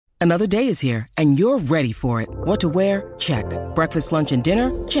Another day is here, and you're ready for it. What to wear? Check. Breakfast, lunch, and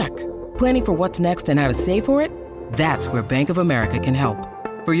dinner? Check. Planning for what's next and how to save for it? That's where Bank of America can help.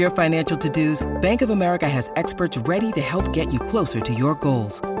 For your financial to-dos, Bank of America has experts ready to help get you closer to your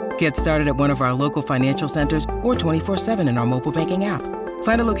goals. Get started at one of our local financial centers or 24/7 in our mobile banking app.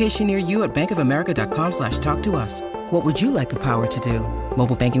 Find a location near you at bankofamerica.com/talktous. What would you like the power to do?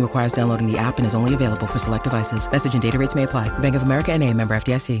 Mobile banking requires downloading the app and is only available for select devices. Message and data rates may apply. Bank of America N.A., member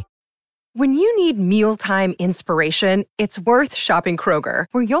FDIC. When you need mealtime inspiration, it's worth shopping Kroger,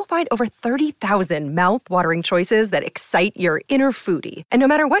 where you'll find over 30,000 mouth-watering choices that excite your inner foodie. And no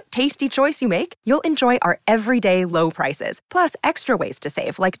matter what tasty choice you make, you'll enjoy our everyday low prices, plus extra ways to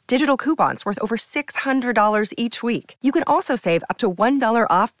save, like digital coupons worth over $600 each week. You can also save up to $1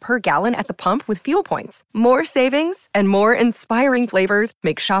 off per gallon at the pump with fuel points. More savings and more inspiring flavors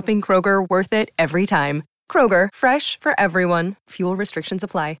make shopping Kroger worth it every time. Kroger, fresh for everyone. Fuel restrictions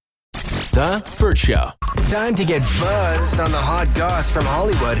apply. The Burt Show. Time to get buzzed on the hot goss from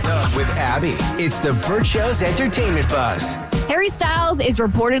Hollywood with Abby. It's the Burt Show's entertainment buzz. Harry Styles is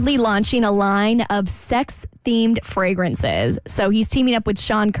reportedly launching a line of sex-themed fragrances. So he's teaming up with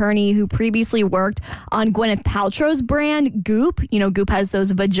Sean Kearney, who previously worked on Gwyneth Paltrow's brand, Goop. You know, Goop has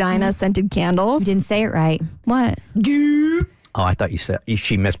those vagina-scented candles. You didn't say it right. What? Goop. Oh, I thought you said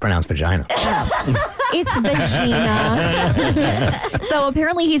she mispronounced vagina. It's vagina. So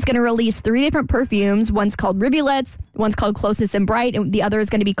apparently he's going to release 3 different perfumes. One's called Rivulets, one's called Closeness and Bright, and the other is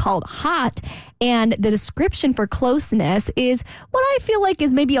going to be called Hot. And the description for Closeness is what I feel like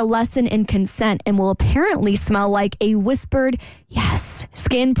is maybe a lesson in consent and will apparently smell like a whispered, yes,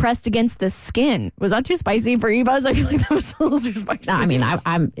 skin pressed against the skin. Was that too spicy for you, Buzz? I feel like that was a little too spicy. No, I mean, I'm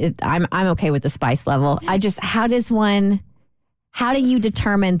okay with the spice level. How do you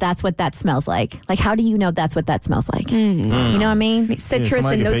determine that's what that smells like? Like, how do you know that's what that smells like? You know what I mean? Citrus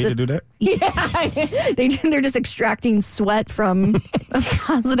and notes to do that? Yeah. They're just extracting sweat from a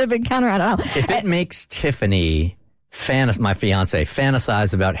positive encounter. I don't know. If it makes Tiffany, my fiance,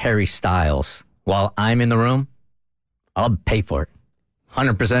 fantasize about Harry Styles while I'm in the room, I'll pay for it.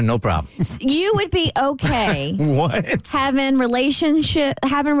 100%, no problem. You would be okay What? having relations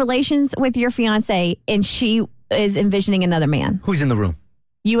with your fiance, and she is envisioning another man. Who's in the room?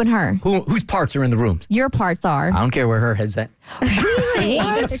 You and her. Whose parts are in the room? Your parts are. I don't care where her head's at. Really?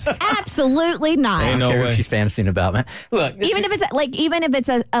 Absolutely not. I don't care what she's fantasying about, man. Look, Even if it's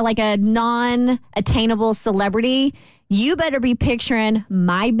a non-attainable celebrity, you better be picturing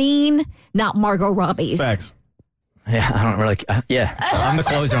my bean, not Margot Robbie's. Facts. Yeah, I don't really. I'm the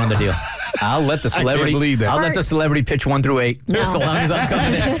closer on the deal. I'll let the celebrity. believe that. I'll let the celebrity pitch 1 through 8. No. So long as I'm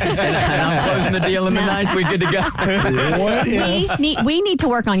coming in and I'm closing the deal in the 9th, we're good to go. We need to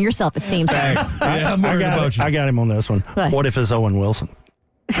work on your self-esteem. I'm worried about you. I got him on this one. What if it's Owen Wilson?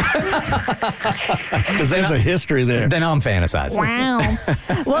 Because there's a history there. Then I'm fantasizing. Wow.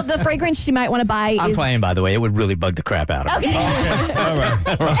 Well, the fragrance you might want to buy I'm is... playing, by the way. It would really bug the crap out of me. All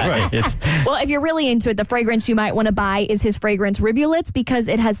right. Well, if you're really into it, the fragrance you might want to buy is his fragrance Rivulets, because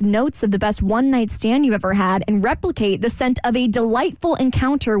it has notes of the best one-night stand you've ever had and replicate the scent of a delightful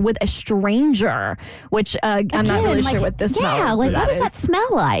encounter with a stranger, which I'm not really sure what this smells. Yeah, what does that smell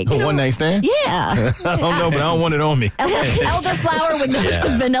like? A one-night stand? Yeah. I don't know, but I don't want it on me. Elderflower with notes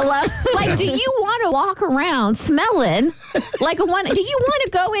of vanilla. Like, do you want to walk around smelling like a one? Do you want to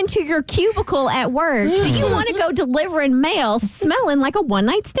go into your cubicle at work? Do you want to go delivering mail smelling like a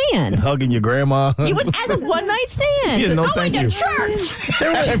one-night stand? Hugging your grandma. You would, as a one-night stand. Yeah, no, going thank to you. church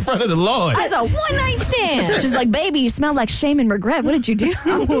In front of the Lord. as a one-night stand. She's like, baby, you smell like shame and regret. What did you do?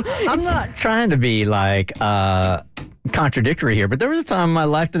 I'm not trying to be like contradictory here, but there was a time in my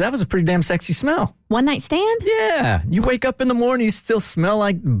life that was a pretty damn sexy smell. One-night stand? Yeah. You wake up in the morning, you still smell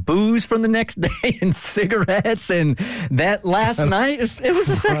like booze from the next day and cigarettes. And that last night, it was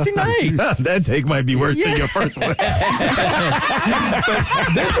a sexy night. That take might be worse than your first one. But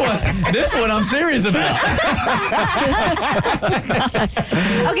this one I'm serious about.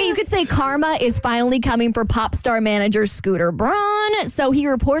 Okay, you could say karma is finally coming for pop star manager Scooter Braun. So he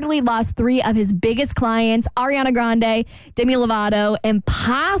reportedly lost 3 of his biggest clients, Ariana Grande, Demi Lovato, and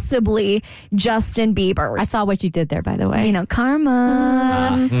possibly Justin Bieber. I saw what you did there, by the way. You know,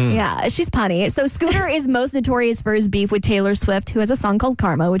 karma. Yeah, she's punny. So Scooter is most notorious for his beef with Taylor Swift, who has a song called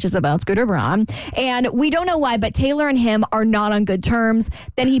Karma, which is about Scooter Braun. And we don't know why, but Taylor and him are not on good terms.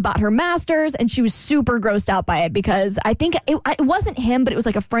 Then he bought her masters, and she was super grossed out by it because I think it wasn't him, but it was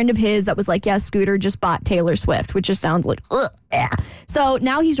like a friend of his that was like, yeah, Scooter just bought Taylor Swift, which just sounds like, ugh. So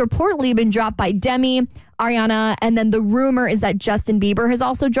now he's reportedly been dropped by Demi, Ariana. And then the rumor is that Justin Bieber has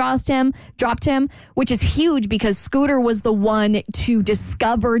also dropped him, which is huge because Scooter was the one to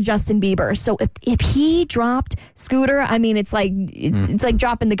discover Justin Bieber. So if he dropped Scooter, I mean, it's like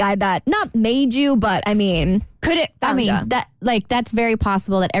dropping the guy that not made you, but I mean, could it? I mean, ya. that's very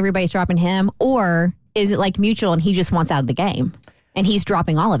possible that everybody's dropping him, or is it like mutual and he just wants out of the game? And he's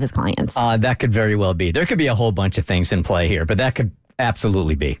dropping all of his clients. That could very well be. There could be a whole bunch of things in play here, but that could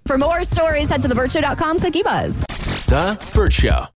absolutely be. For more stories, head to thebertshow.com. Click eBuzz. The Burt Show.